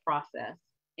protest process.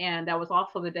 And that was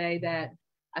also the day that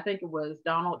I think it was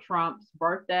Donald Trump's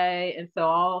birthday. And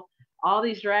so all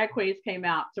these drag queens came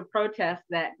out to protest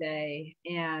that day.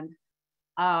 And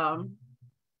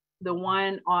the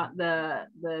one on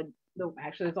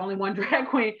actually there's only one drag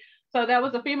queen. So that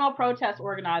was a female protest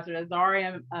organizer,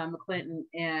 Zaria McClinton,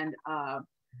 and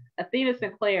Athena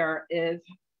Sinclair is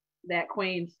that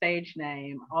queen's stage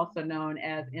name, also known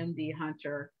as MD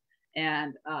Hunter.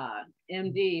 And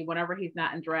MD, whenever he's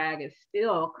not in drag, is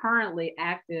still currently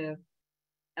active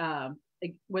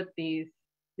with these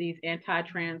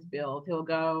anti-trans bills. He'll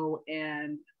go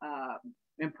and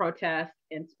protest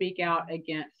and speak out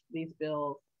against these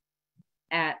bills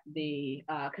at the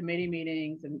committee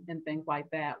meetings and things like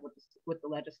that with the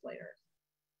legislators.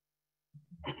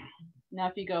 Now,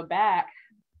 if you go back,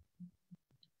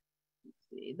 let's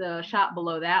see, the shot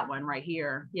below that one right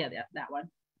here, yeah, that one.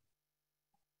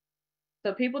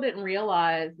 So people didn't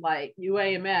realize, like,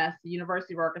 UAMS, the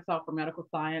University of Arkansas for Medical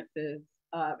Sciences,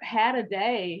 had a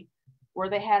day where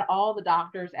they had all the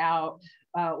doctors out,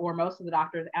 or most of the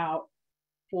doctors out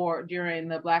during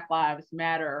the Black Lives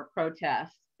Matter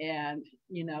protests. And,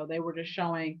 they were just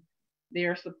showing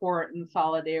their support and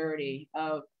solidarity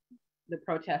of the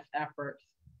protest efforts.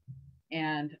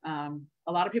 And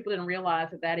a lot of people didn't realize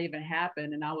that even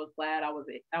happened. And I was glad I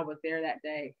was there that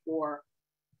day for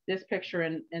this picture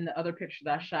and the other pictures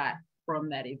I shot from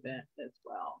that event as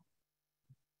well.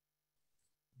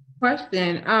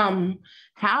 Question,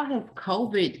 how has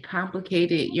COVID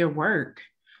complicated your work?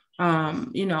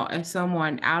 As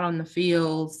someone out on the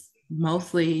fields,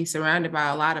 mostly surrounded by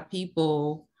a lot of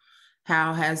people,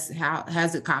 how has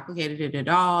it complicated it at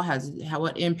all?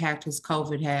 What impact has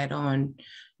COVID had on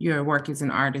your work as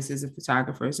an artist, as a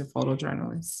photographer, as a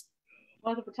photojournalist?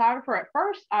 Well, as a photographer, at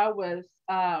first I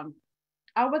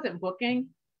wasn't booking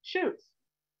shoots.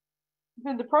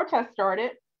 Then the protest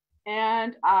started,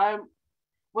 and I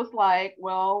was like,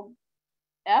 well,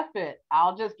 F it.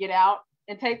 I'll just get out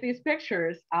and take these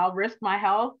pictures. I'll risk my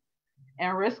health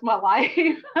and risk my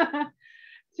life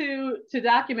to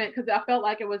document, because I felt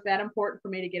like it was that important for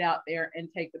me to get out there and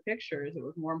take the pictures. It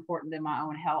was more important than my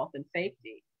own health and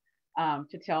safety,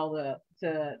 to tell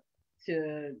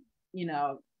to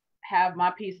have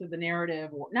my piece of the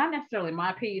narrative, or not necessarily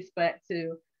my piece, but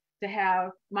to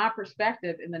have my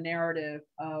perspective in the narrative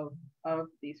of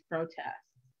these protests.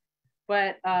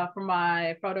 But for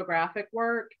my photographic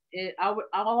work, the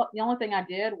only thing I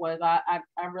did was I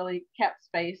really kept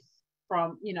space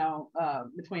from,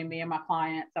 between me and my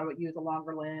clients. I would use a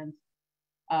longer lens.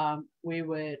 I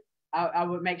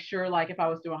would make sure, like, if I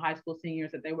was doing high school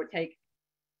seniors, that they would take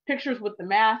pictures with the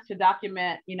mask to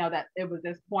document, that it was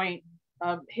this point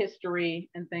of history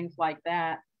and things like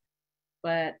that.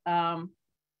 But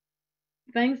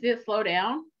things did slow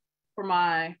down for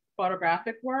my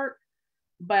photographic work,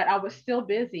 but I was still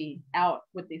busy out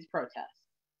with these protests.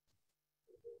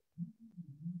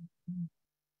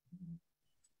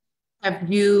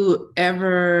 Have you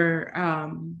ever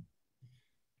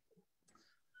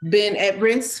been at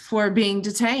risk for being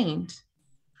detained?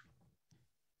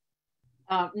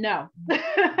 No.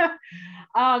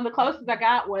 The closest I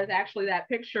got was actually that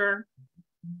picture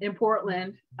in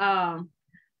Portland.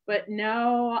 But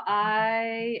no,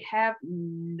 I have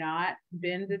not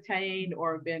been detained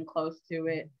or been close to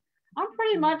it.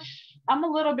 I'm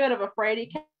a little bit of a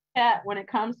fraidy cat when it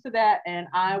comes to that, and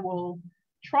I will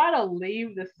try to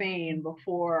leave the scene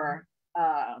before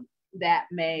that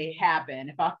may happen.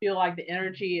 If I feel like the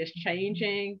energy is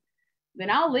changing, then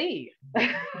I'll leave.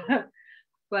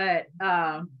 But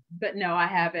no, I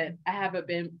haven't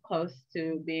been close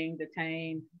to being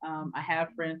detained. I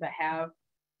have friends that have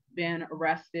been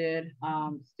arrested.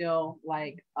 Still,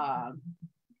 like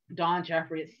Don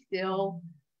Jeffrey is still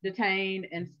detained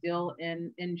and still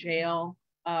in jail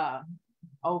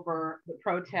over the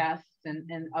protests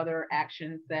and other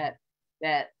actions that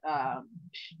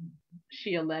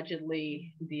she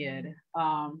allegedly did.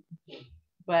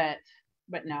 But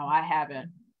no, I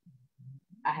haven't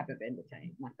been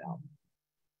detained myself.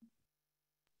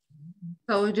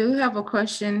 So we do have a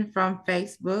question from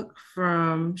Facebook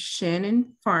from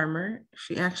Shannon Farmer.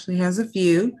 She actually has a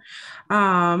few.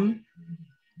 And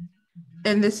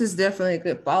this is definitely a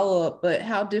good follow-up, but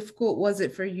how difficult was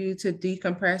it for you to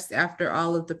decompress after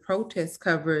all of the protest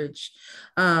coverage?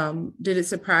 Did it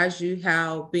surprise you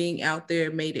how being out there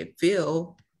made it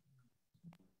feel?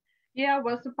 Yeah, I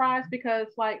was surprised because,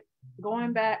 like,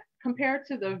 going back compared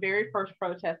to the very first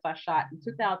protest I shot in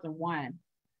 2001,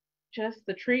 just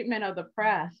the treatment of the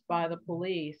press by the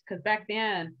police, because back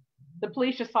then the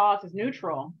police just saw us as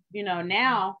neutral.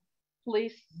 Now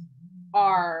police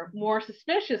are more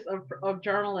suspicious of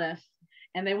journalists,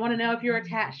 and they want to know if you're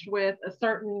attached with a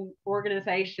certain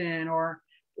organization or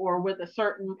with a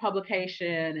certain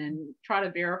publication, and try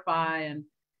to verify and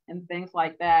things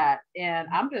like that. And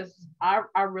I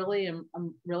really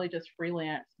I'm really just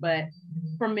freelance. But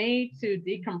for me to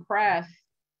decompress,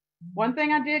 one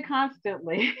thing I did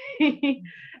constantly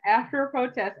after a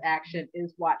protest action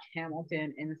is watch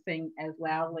Hamilton and sing as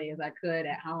loudly as I could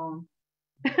at home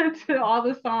to all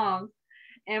the songs.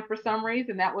 And for some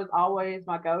reason, that was always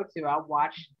my go-to. I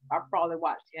probably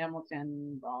watched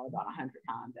Hamilton about 100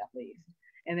 times at least,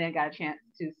 and then got a chance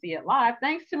to see it live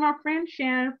thanks to my friend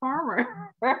Shannon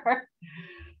Farmer.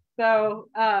 So,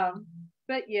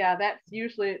 but yeah,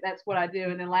 that's what I do.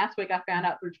 And then last week I found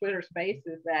out through Twitter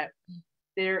Spaces that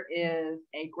there is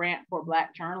a grant for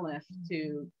Black journalists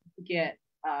to get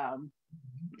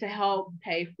to help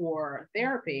pay for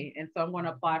therapy, and so I'm going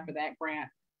to apply for that grant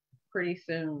pretty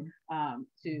soon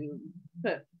to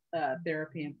put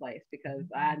therapy in place, because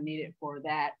I need it for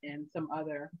that and some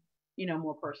other,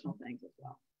 more personal things as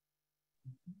well.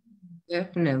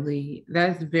 Definitely.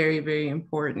 That's very, very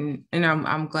important. And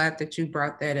I'm glad that you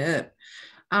brought that up.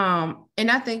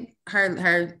 And I think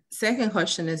her second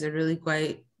question is a really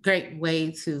great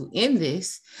way to end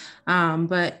this.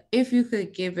 But if you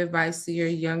could give advice to your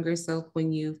younger self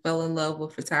when you fell in love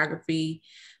with photography,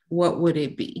 what would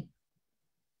it be?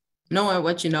 Knowing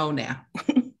what you know now.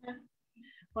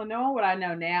 Well, knowing what I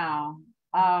know now,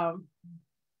 I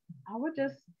would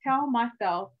just tell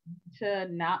myself to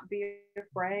not be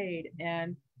afraid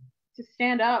and to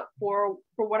stand up for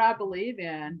what I believe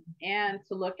in, and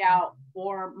to look out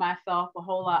for myself a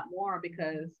whole lot more,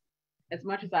 because as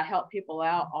much as I help people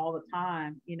out all the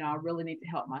time, I really need to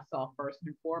help myself first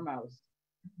and foremost,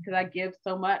 because I give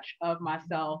so much of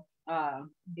myself,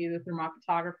 either through my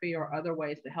photography or other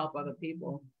ways to help other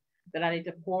people, that I need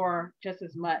to pour just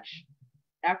as much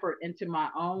effort into my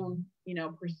own,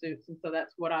 pursuits. And so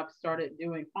that's what I've started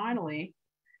doing finally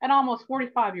at almost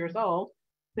 45 years old,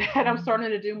 that I'm starting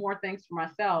to do more things for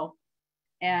myself.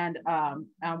 And I'm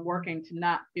working to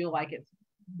not feel like it's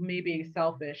me being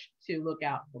selfish to look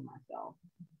out for myself.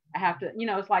 I have to,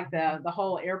 it's like the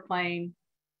whole airplane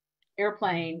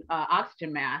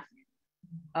oxygen mask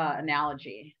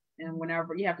analogy. And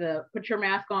whenever you have to put your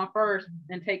mask on first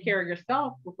and take care of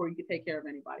yourself before you can take care of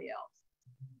anybody else.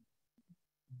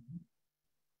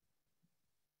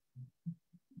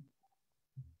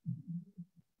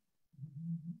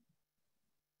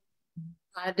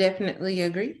 I definitely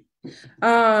agree.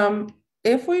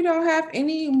 If we don't have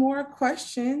any more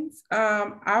questions,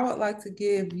 I would like to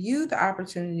give you the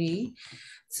opportunity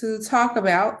to talk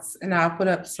about, and I'll put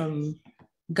up some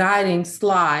guiding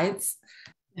slides,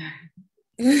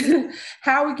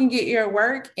 how we can get your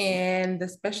work and the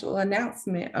special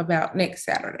announcement about next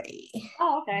Saturday.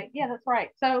 Oh, okay. Yeah, that's right.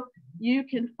 So you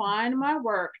can find my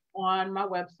work on my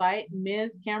website,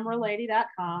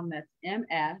 MsCameraLady.com. That's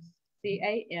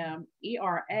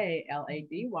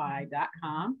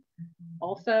MsCameralady.com.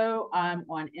 Also, I'm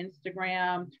on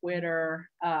Instagram, Twitter,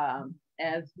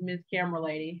 as Ms. Camera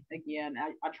Lady. Again,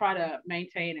 I try to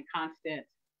maintain a constant,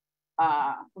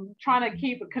 I'm trying to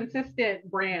keep a consistent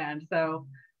brand. So,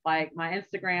 like my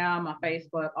Instagram, my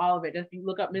Facebook, all of it. Just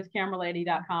look up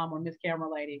MsCameralady.com or Miss Camera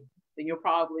Lady, then you'll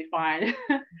probably find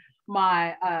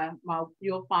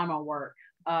you'll find my work.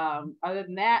 Other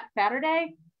than that,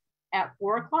 Saturday at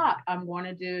 4 o'clock, I'm going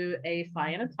to do a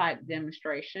cyanotype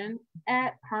demonstration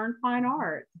at Hearne Fine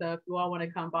Art. So if you all want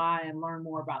to come by and learn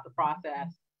more about the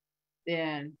process,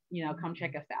 then come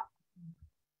check us out.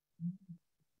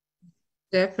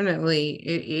 Definitely,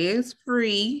 it is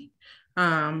free.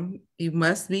 You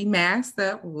must be masked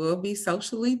up. We'll be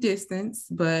socially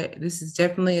distanced, but this is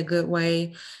definitely a good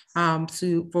way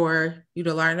for you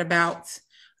to learn about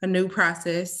a new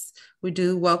process. We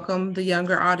do welcome the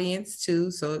younger audience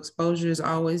too, so exposure is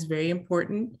always very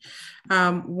important.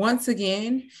 Once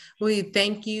again, we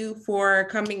thank you for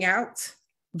coming out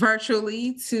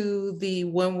virtually to the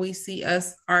When We See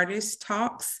Us Artist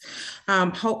Talks.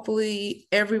 Hopefully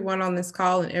everyone on this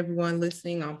call and everyone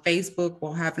listening on Facebook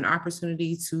will have an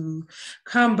opportunity to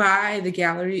come by the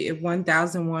gallery at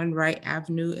 1001 Wright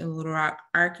Avenue in Little Rock,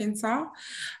 Arkansas.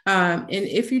 And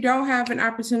if you don't have an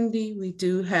opportunity, we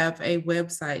do have a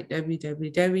website,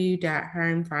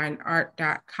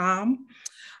 www.hearnefineart.com.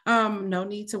 No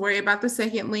need to worry about the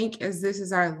second link, as this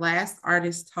is our last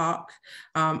artist talk.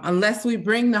 Unless we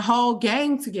bring the whole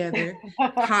gang together,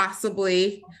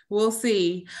 possibly, we'll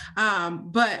see.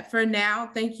 But for now,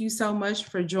 thank you so much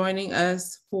for joining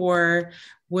us for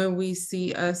When We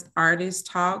See Us Artist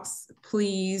Talks.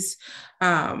 Please,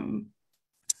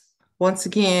 once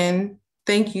again,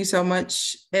 thank you so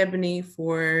much, Ebony,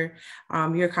 for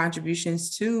your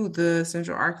contributions to the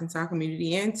Central Arkansas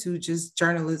community and to just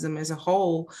journalism as a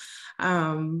whole.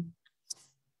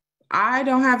 I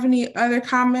don't have any other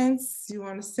comments. You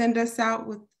want to send us out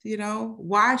with,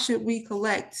 why should we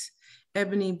collect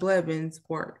Ebony Blevins's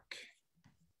work?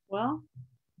 Well,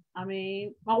 I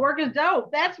mean, my work is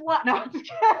dope. That's what. No,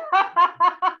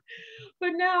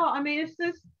 but no, I mean, it's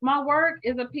just my work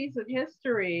is a piece of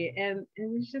history, and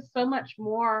it's just so much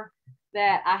more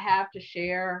that I have to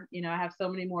share. I have so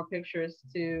many more pictures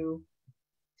to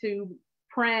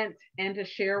print and to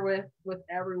share with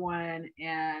everyone,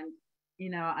 and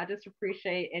I just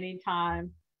appreciate any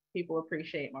time people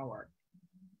appreciate my work.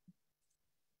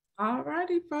 All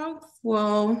righty, folks.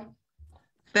 Well,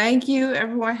 thank you.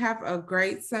 Everyone have a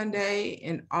great Sunday,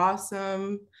 an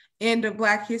awesome end of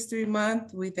Black History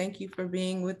Month. We thank you for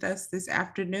being with us this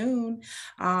afternoon.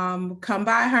 Come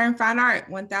by Hearne Fine Art,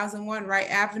 1001 Wright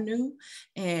Avenue,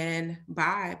 and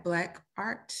buy Black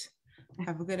art.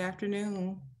 Have a good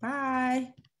afternoon.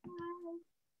 Bye.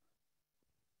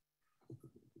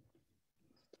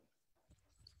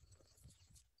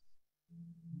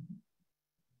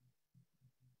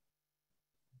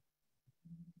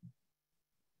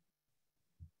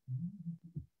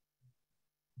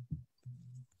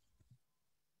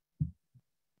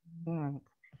 Bye.